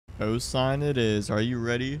Cosign it is. Are you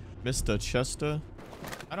ready, Mr. Chester?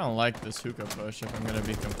 I don't like this hookah push, if I'm gonna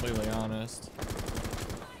be completely honest.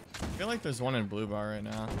 I feel like there's one in blue bar right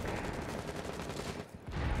now.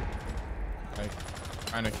 Like,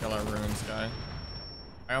 trying to kill our ruins guy.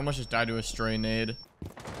 I almost just died to a stray nade.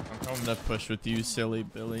 I'm coming to push with you, silly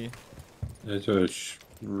Billy. There's a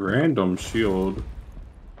random shield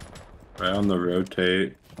right on the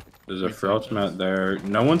rotate. There's a Frost mat there.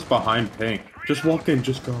 No one's behind pink. Just walk in,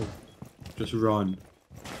 just go. Just run.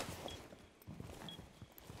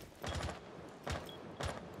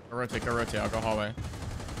 Go rotate, I'll go hallway.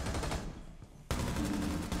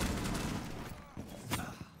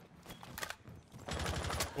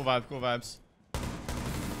 Cool vibes, cool vibes.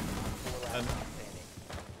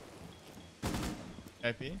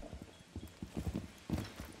 Happy.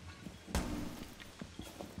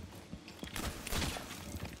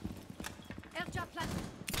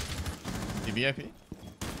 VIP?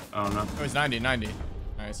 Oh no. Oh, he's 90.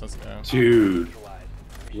 Nice, let's go. Dude,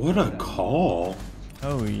 what a call.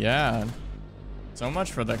 Oh yeah. So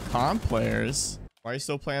much for the comp players. Why are you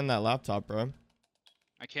still playing that laptop, bro?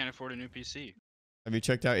 I can't afford a new PC. Have you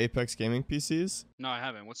checked out Apex gaming PCs? No, I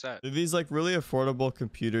haven't. What's that? They're these like really affordable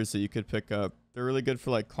computers that you could pick up. They're really good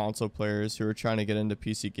for like console players who are trying to get into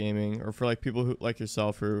PC gaming, or for like people who like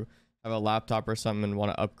yourself who have a laptop or something and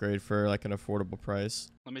want to upgrade for like an affordable price.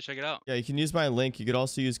 Let me check it out. Yeah, you can use my link. You could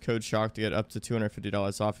also use code Shawk to get up to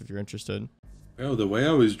 $250 off if you're interested. Yo, the way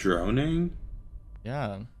I was droning,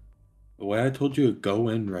 Yeah. the way I told you to go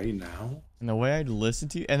in right now. And the way I listened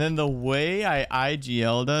to you, and then the way I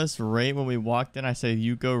IGL'd us right when we walked in, I said,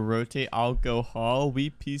 you go rotate, I'll go haul. We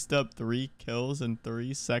pieced up 3 kills in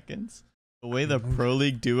 3 seconds. The way the Pro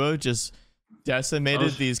League duo just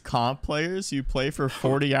decimated these comp players who play for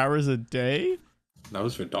 40 hours a day. That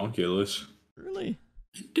was ridiculous. Really?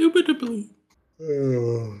 Indubitably.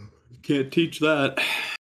 Oh, you can't teach that.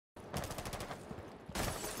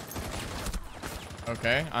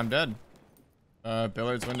 Okay, I'm dead.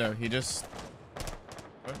 Billard's window. He just...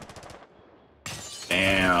 What?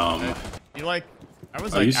 Damn. He like... I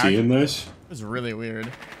was Are like... you seeing this? It was really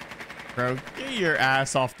weird. Bro, get your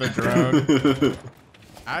ass off the drone.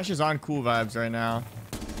 Ash is on cool vibes right now.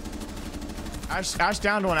 Ash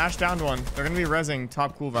downed one. Ash downed one. They're gonna be rezzing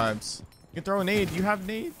top cool vibes. You can throw a nade. You have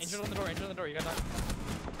nades. Angel on the door. You got that.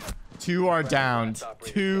 2 are downed.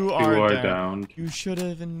 2 are down. You should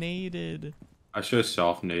have naded. I should have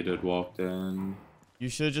self-naded, walked in. You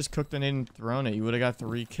should have just cooked the nade and thrown it. You would have got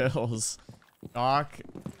 3 kills. Doc,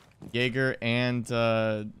 Jaeger, and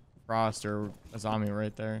Frost or Azami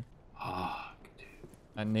right there.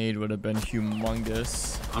 That nade would have been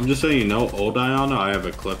humongous. I'm just saying, you know, old Iona, I have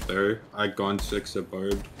a clip there. I gone 6 at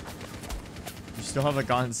Bard. You still have a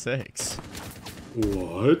Gon 6.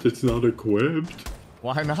 What? It's not equipped?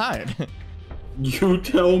 Why not? You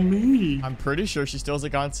tell me. I'm pretty sure she still has a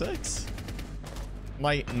Gon 6. I'm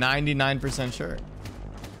like 99% sure.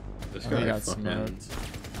 This guy got smoked.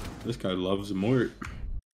 This guy loves Mort.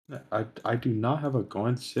 I do not have a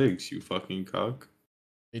Gon 6, you fucking cuck.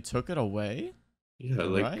 They took it away? Yeah,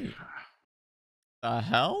 like... Right. The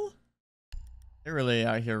hell? They're really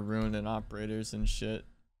out here ruining operators and shit.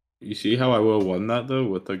 You see how I will have won that though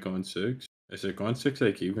with the Gon 6? Is it Gon 6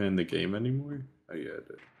 like even in the game anymore? Oh yeah, it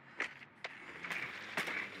is.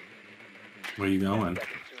 Where are you going?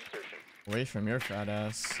 Away from your fat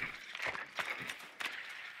ass.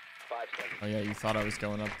 Oh yeah, you thought I was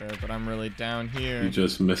going up there, but I'm really down here. You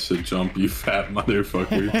just missed a jump, you fat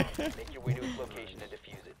motherfucker.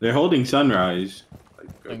 They're holding Sunrise. Like,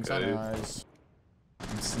 okay. Sunrise.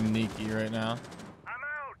 I'm sneaky right now. I'm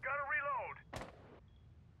out. Gotta reload.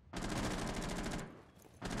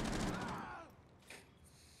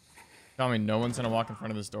 Tell me no one's gonna walk in front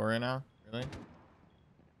of this door right now? Really?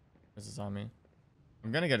 This is on me.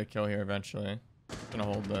 I'm gonna get a kill here eventually. I'm gonna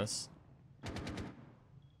hold this.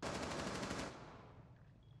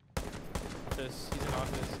 He's in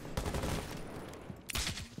office.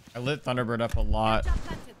 I lit Thunderbird up a lot.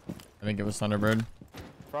 I think it was Thunderbird.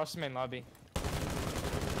 Frost main lobby.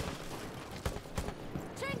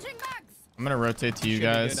 I'm gonna rotate to you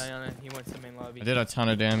guys. Good, he went to the main lobby. I did a ton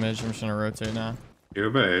of damage. I'm just gonna rotate now. You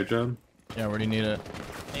have an A-Gen? Yeah, where do you need it?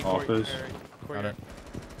 Office. Got it.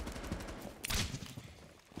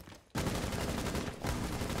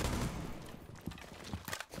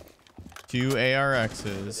 Two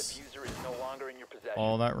ARXs.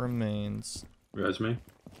 All that remains. Res me.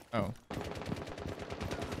 Oh.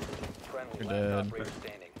 You're dead.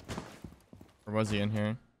 Or was he in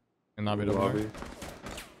here? In lobby to lobby.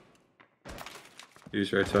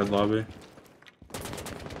 He's right side lobby.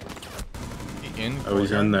 He in? Oh,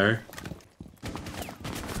 he's in there.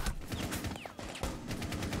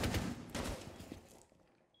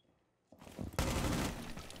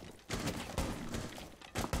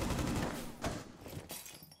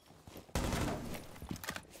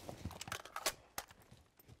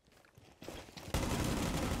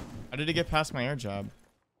 did he get past my air jab?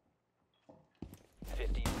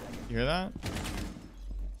 15 seconds. You hear that?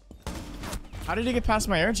 How did he get past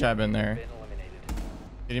my air jab in there? Been eliminated.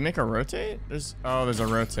 Did he make a rotate? There's a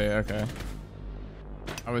rotate. Okay.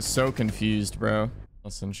 I was so confused, bro.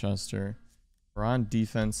 Listen, Chester. We're on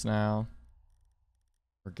defense now.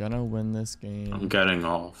 We're gonna win this game. I'm getting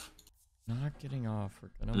off. Not getting off. We're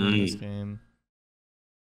gonna win this game.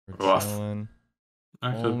 We're Rough. chilling.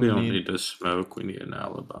 Actually, we don't need to smoke. We need an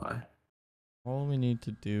alibi. All we need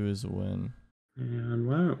to do is win. Man,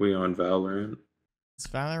 why aren't we on Valorant? This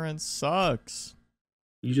Valorant sucks.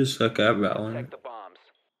 You just suck at Valorant. Protect the bombs.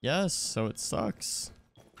 Yes, so it sucks.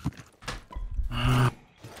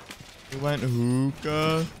 We went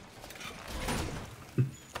hookah.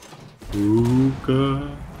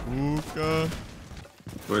 Hookah. Hookah.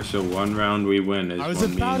 Where's the one round we win is I was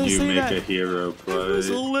when me about and to you say make that. a hero I was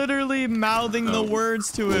play. literally mouthing the Oh,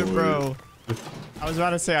 words to it, bro. I was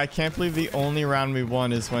about to say, I can't believe the only round we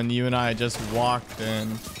won is when you and I just walked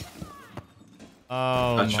in.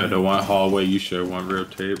 Oh, I should have went hallway. You should have went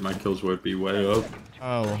rotate. My kills would be way up.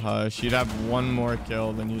 Oh, hush. You'd have one more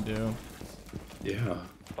kill than you do. Yeah,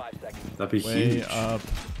 5 seconds. that'd be Way huge. up.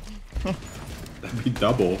 That'd be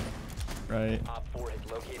double. Right. Op 4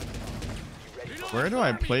 has located. You ready for Where do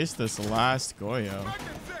I place this last Goyo?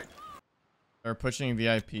 They're pushing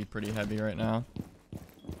VIP pretty heavy right now.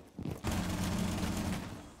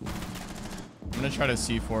 I'm gonna try to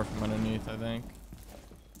C4 from underneath, I think.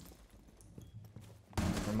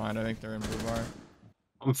 Never mind, I think they're in blue bar.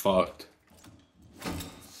 I'm fucked.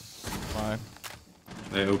 Why?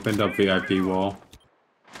 They opened up VIP wall.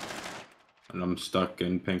 And I'm stuck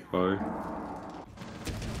in pink bar.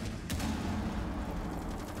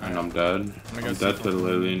 And I'm dead. gonna go I'm dead C4. to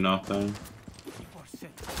literally nothing.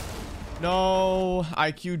 No,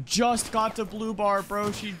 IQ just got to blue bar,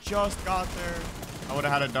 bro. She just got there. I would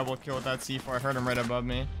have had a double kill with that C4. I heard him right above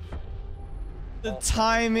me. The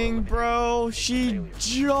timing, bro. She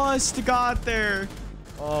just got there.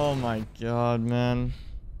 Oh my god, man.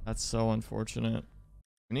 That's so unfortunate.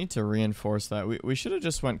 We need to reinforce that. We should have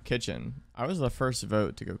just went kitchen. I was the first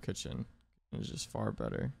vote to go kitchen. It was just far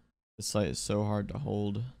better. This site is so hard to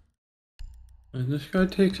hold. And this guy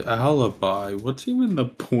takes alibi. What's even the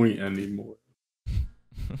point anymore?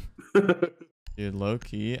 Dude, low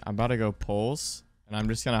key, I'm about to go pulse, and I'm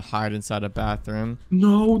just gonna hide inside a bathroom.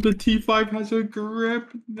 No, the T5 has a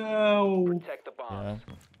grip now. protect the Yeah, bombs.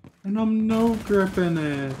 And I'm no gripping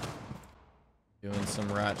it. doing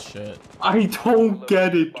some rat shit. I don't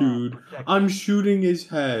get it, dude. I'm shooting his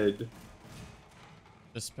head.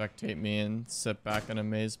 Just spectate me and sit back in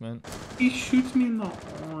amazement. He shoots me in the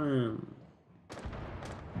arm.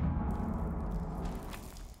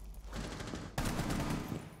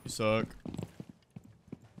 You suck.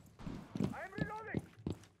 I'm reloading.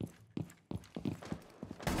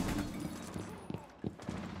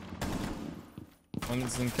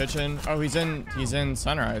 One's in kitchen. Oh, he's in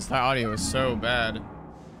sunrise. That audio is so bad.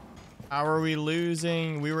 How are we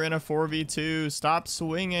losing? We were in a 4v2. Stop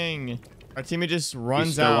swinging. Our teammate just He's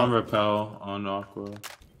runs still on out. repel on Aqua.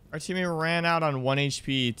 Our teammate ran out on 1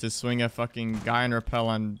 HP to swing a fucking guy and repel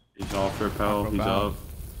on He's off repel. Aqua He's Bow. up.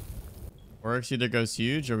 Works. Either goes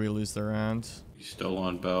huge or we lose the round. He's still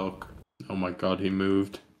on Belk. Oh my god, he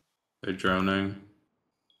moved. They're droning.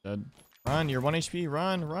 Dead. Run. You're 1 HP.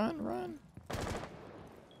 Run. Run. Run.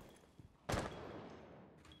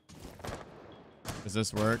 Does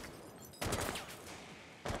this work?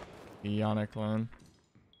 Ionic clone.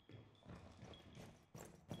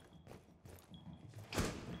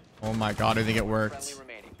 Oh my god, I think it Friendly worked.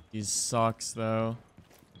 remaining. He sucks though.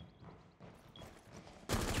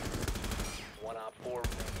 One op 4.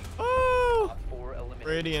 Oh! Op 4 eliminated.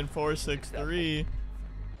 Radiant 463.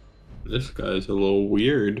 This guy's a little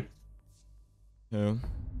weird. Who?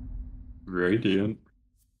 Radiant.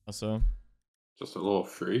 Also. Just a little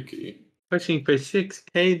freaky. Pushing for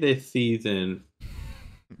 6K this season.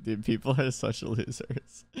 Dude, people are such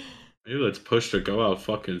losers. Maybe let's push to go out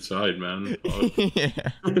fucking side, man.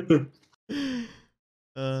 Yeah.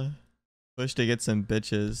 Push to get some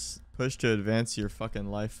bitches. Push to advance your fucking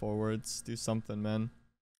life forwards. Do something, man.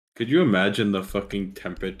 Could you imagine the fucking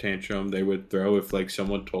temper tantrum they would throw if like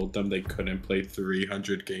someone told them they couldn't play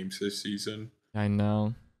 300 games this season? I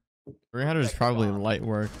know. 300 is probably light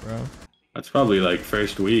work, bro. That's probably like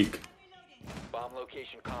first week. Bomb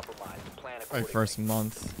location compromised. Plan Probably accordingly. first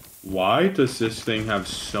month. Why does this thing have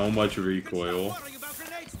so much recoil?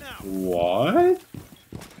 What?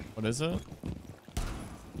 What is it?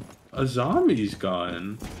 A zombie's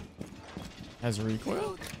gun. Has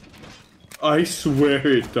recoil? I swear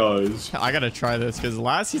it does. I gotta try this because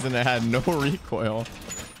last season it had no recoil.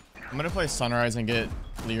 I'm gonna play Sunrise and get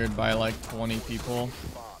cleared by like 20 people.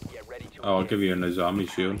 Bomb. Get ready to Oh, I'll engage. give you a zombie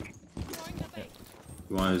shield.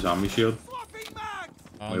 You want a zombie shield?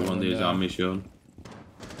 I We don't want know the that. zombie shield.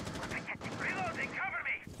 Reloading, cover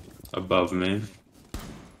me. Above me.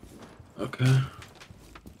 Okay.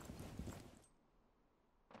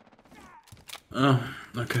 Oh,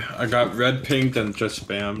 okay. I got red pinged and just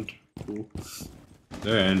spammed. Cool.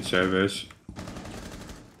 They're in service.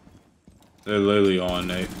 They're literally on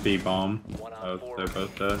a B bomb. One on Oh, four they're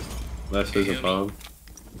both there. Left is above.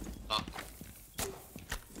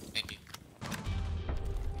 Thank you.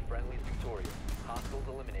 Friendly victorious. Hostiles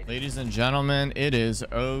eliminated. Ladies and gentlemen, it is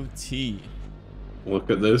OT. Look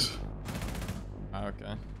at this.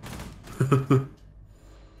 Okay.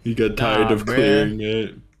 You get tired Nah, of bruh. clearing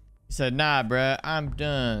it. He said, nah, bruh, I'm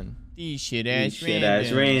done. These shit ass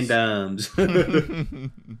randoms.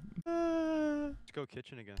 Let's go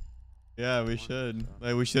kitchen again. Yeah, we should.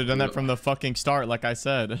 Like, we should have done that from the fucking start, like I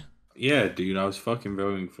said. Yeah, dude, I was fucking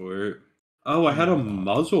voting for it. Oh, I had a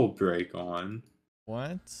muzzle brake on.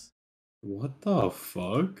 What? What the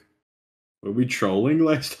fuck? Were we trolling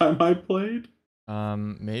last time I played?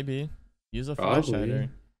 Maybe. Use a flash Probably. hider.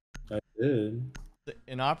 I did.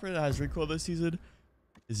 An opera that has recoil this season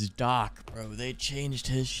is Doc, bro. They changed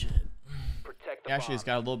his shit. Protect He the actually has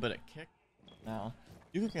bomb. got a little bit of kick now.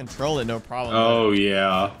 You can control it, no problem. Oh,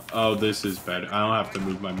 yeah. Oh, this is better. I don't have to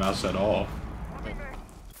move my mouse at all.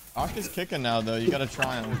 Doc is kicking now, though. You gotta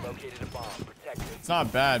try him. Located a bomb. Protect it. It's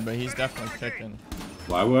not bad, but he's definitely kicking.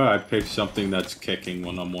 Why would I pick something that's kicking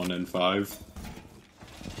when I'm 1 in 5?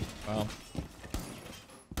 Well,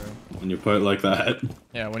 When you put it like that.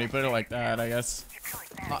 yeah, when you put it like that, I guess.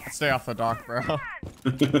 Stay off the Doc, bro.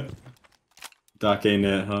 Doc ain't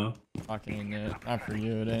it, huh? Fucking it. Not for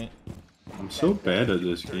you, it ain't. I'm so bad at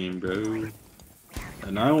this game, bro.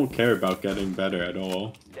 And I don't care about getting better at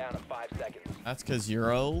all. Down to 5 seconds. That's because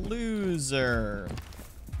you're a loser.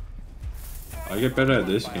 I get better at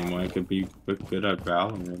this game when I could be good at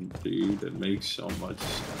Valorant, dude. It makes so much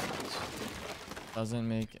sense. Doesn't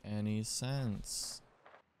make any sense.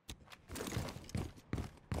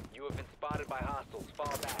 You have been spotted by hostiles. Fall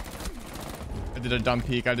back. I did a dumb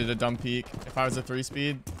peek. I did a dumb peek. If I was a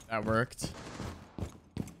 3-speed, that worked.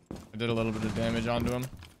 I did a little bit of damage onto him.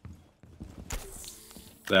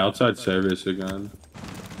 The outside service again.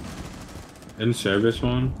 In service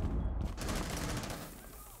one.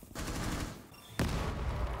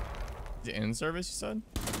 Is it in service, you said?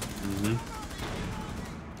 Mm-hmm.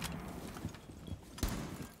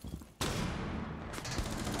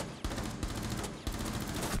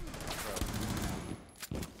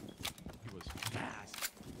 He was fast.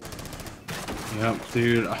 Yep,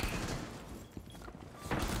 dude.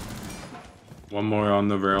 One more on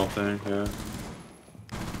the rail thing, yeah.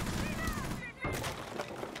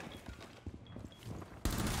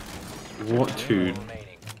 What, dude?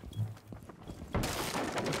 Remaining.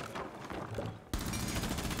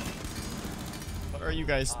 What are you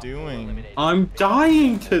guys doing? Eliminated. I'm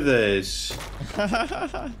dying to this.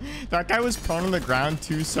 That guy was prone on the ground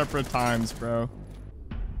 2 separate times, bro.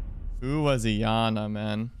 Who was Iana,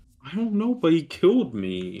 man? I don't know, but he killed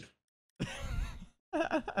me.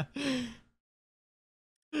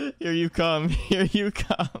 Here you come. Here you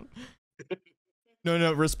come.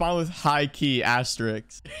 No, respond with high key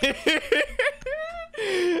asterisk.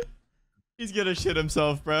 He's gonna shit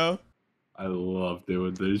himself, bro. I love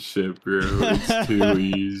doing this shit, bro. It's too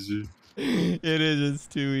easy. It is. It's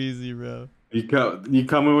too easy, bro. You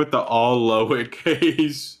come in with the all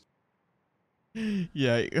lowercase.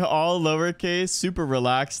 Yeah, all lowercase, super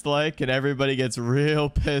relaxed like, and everybody gets real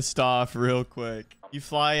pissed off real quick. You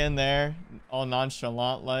fly in there, all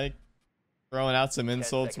nonchalant like, throwing out some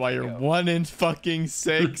insults while you're 1 in fucking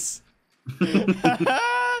 6.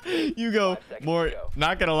 You go 5 seconds more. to go.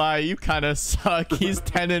 Not gonna lie, you kind of suck. He's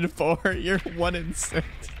 10 and 4. You're 1 in 6.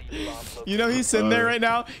 You know he's sitting there right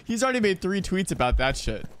now. He's already made 3 tweets about that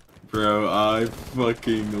shit. Bro, I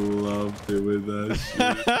fucking love doing that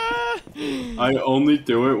shit. I only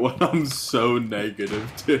do it when I'm so negative,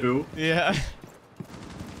 too. Yeah.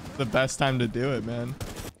 The best time to do it, man.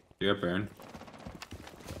 Yeah, Baron.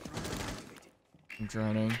 I'm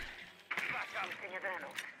drowning.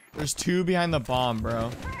 There's 2 behind the bomb, bro.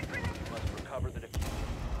 Must recover the diffuser.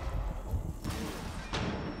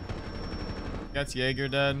 Gets Jaeger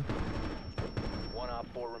dead. 1 op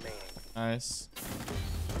 4 remaining. Nice.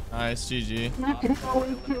 Nice, GG. Op 4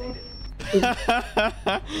 eliminated.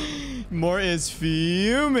 More is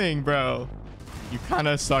fuming, bro. You kind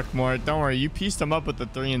of suck more. Don't worry, you pieced him up with the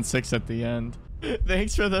 3 and 6 at the end.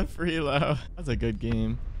 Thanks for the freelo. That's a good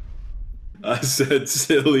game. I said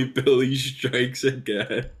silly Billy strikes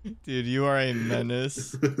again. Dude, you are a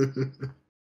menace.